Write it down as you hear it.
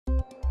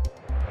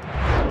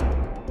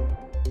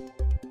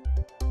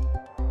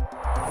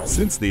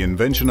Since the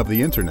invention of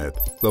the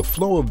Internet, the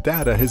flow of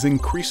data has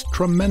increased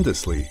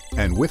tremendously,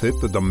 and with it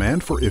the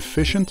demand for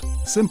efficient,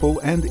 simple,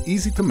 and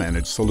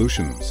easy-to-manage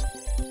solutions.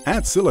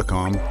 At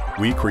Silicom,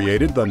 we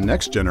created the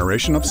next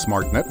generation of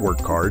smart network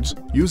cards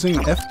using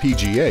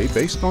FPGA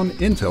based on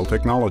Intel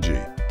technology.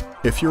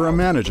 If you're a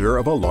manager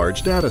of a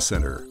large data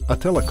center, a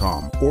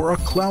telecom, or a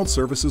cloud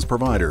services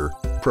provider,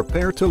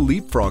 prepare to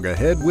leapfrog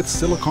ahead with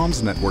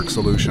Silicom's network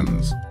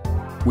solutions.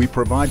 We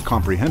provide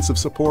comprehensive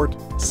support,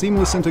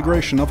 seamless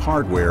integration of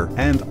hardware,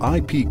 and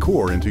IP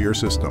core into your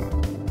system.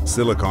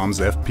 Silicom's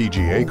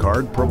FPGA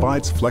card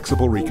provides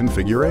flexible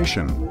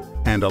reconfiguration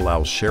and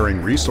allows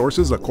sharing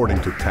resources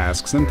according to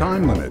tasks and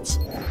time limits,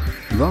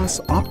 thus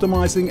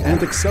optimizing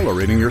and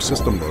accelerating your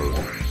system load.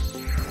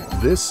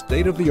 This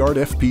state-of-the-art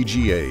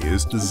FPGA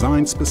is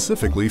designed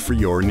specifically for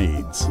your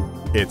needs.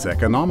 It's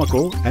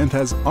economical and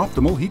has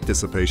optimal heat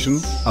dissipation,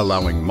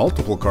 allowing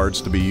multiple cards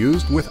to be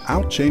used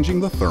without changing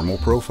the thermal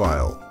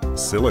profile.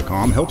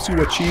 Silicom helps you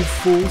achieve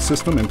full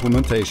system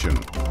implementation.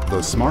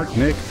 The Smart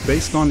NIC,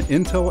 based on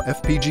Intel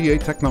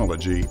FPGA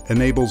technology,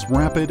 enables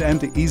rapid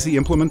and easy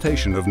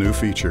implementation of new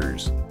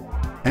features.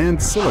 And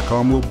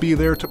Silicom will be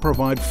there to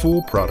provide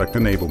full product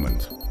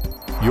enablement.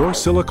 Your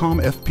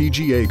Silicom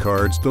FPGA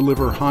cards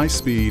deliver high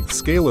speed,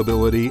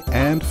 scalability,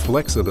 and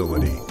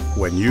flexibility.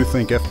 When you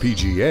think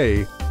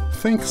FPGA,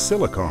 think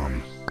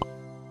Silicom.